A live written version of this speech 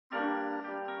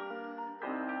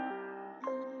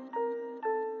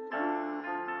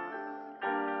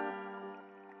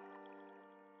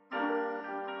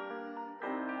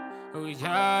Oh yeah,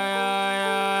 yeah,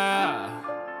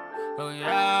 yeah. Oh yeah,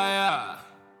 yeah.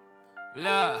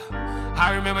 Look,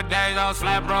 I remember days I was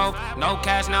flat broke. No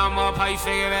cash, now I'm up, how you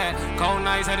figure that? Cold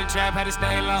nights at the trap, had to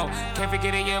stay low. Can't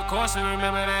forget it, yeah, of course we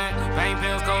remember that. Pain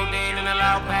pills, codeine in a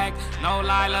loud pack. No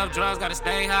lie, love drugs, gotta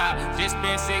stay high. Just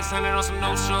spent 600 on some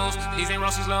no shoes. These ain't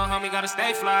Rossi's little homie, gotta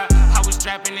stay fly. I was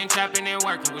trapping and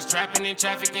working. Was trapping in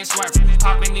traffic and swerving.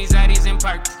 Popping these addies and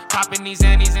perks. Popping these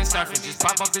annies and surfing. Just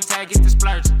pop off the tag, get the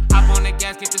splurge. Hop on the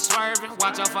gas, get the swerving.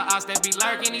 Watch out for outs that be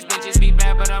lurking. These bitches be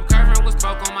bad, but I'm curving. Was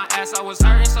broke on my ass, I was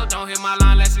hurting, so don't hit my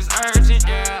line unless it's urgent,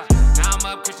 yeah. Now I'm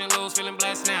up, Christian Lou's feeling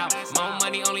blessed now. More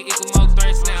money only equals more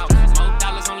threats now. More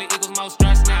dollars only equals more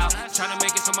stress now. Tryna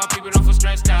make it so my people don't feel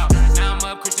stressed out. Now I'm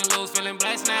up, Christian Lou's feeling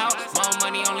blessed now. More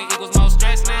money only equals more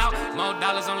stress now. More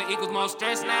dollars only equals more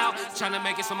stress now. Tryna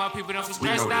make it so my people don't feel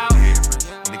stressed out.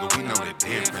 Nigga, we know the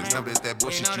difference. Now that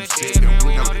bullshit you sippin',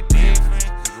 we know the difference.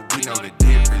 We know the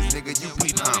difference. Nigga, you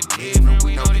be I'm living,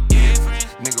 we know the difference.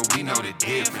 Nigga, we know the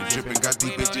difference. Drippin', got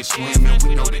these bitches swimming,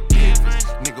 we know the difference.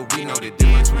 Nigga, we know the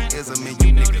difference. We ism and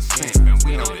you niggas simpin',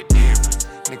 we know the difference.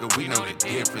 Nigga, we know the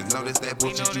difference. Notice that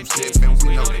bullshit you sippin',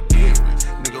 we know the difference.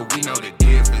 Nigga, we know the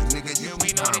difference. Nigga, you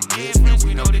be I'm living,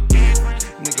 we know the difference.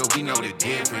 Nigga, we know the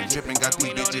difference. Drippin', got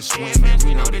these bitches swimming,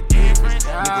 we know the difference.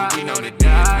 Nigga, we know the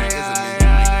difference. Ism and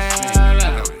you niggas simpin', we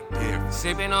know the difference.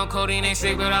 Sippin' on codeine ain't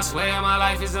sick, but I swear my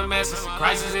life is a mess. It's a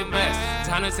crisis at best.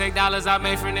 Time to take dollars I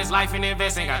made from this life and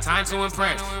invest. Ain't got time to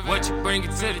impress. What you bring it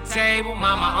to the table?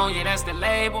 Mama on you, that's the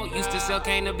label. Used to sell,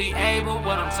 came to be able.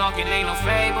 What I'm talking ain't no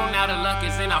fable. Now the luck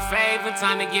is in our favor.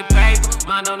 Time to get paper.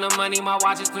 Mind on the money, my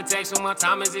watch is protection. My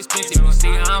time is expensive. You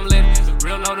see how I'm living. The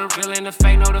real know the real and the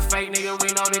fake know the fake. Nigga, we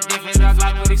know the difference. I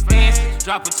like with expensive.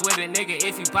 Drop a Twitter, nigga.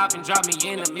 If you poppin', drop me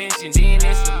in the mention. Then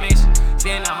it's a mission.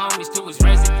 Then the homies to his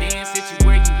residence. Sit you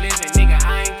where you living, nigga,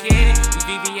 I ain't kidding. These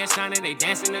VVS shining, they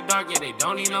dance in the dark, yeah, they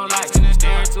don't need no lights.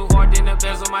 Staring too hard, then the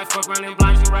bezel might fuck around and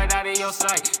blind you right out of your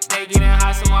sight. Stay getting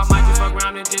high, so I might just fuck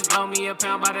around and just blow me a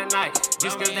pound by the night.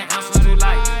 Just cause the ounce was too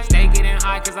light. Stay getting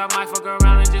high, cause I might fuck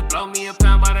around and just blow me a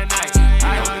pound by the night.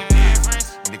 I know the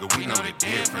difference. Nigga, we know the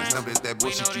difference. Now that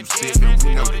bullshit you sippin',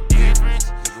 we know the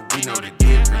difference. We know the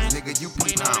difference. Nigga, you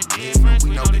be I'm living,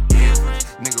 we know the difference.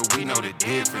 Nigga, we know the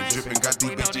difference. Drippin', got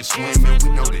these bitches swimming,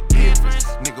 we know the difference.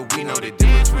 Nigga, we know the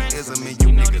difference. We ism and you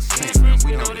niggas simpin',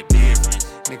 we know the difference.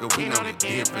 Nigga, we know the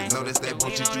difference. Notice that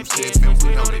bullshit you sippin',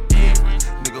 we know the difference.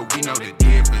 Nigga, we know the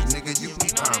difference. Nigga, you be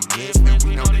I'm living,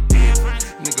 we know the difference.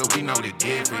 Nigga, we know the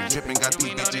difference. Drippin', got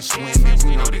these bitches swimming,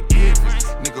 we know the difference.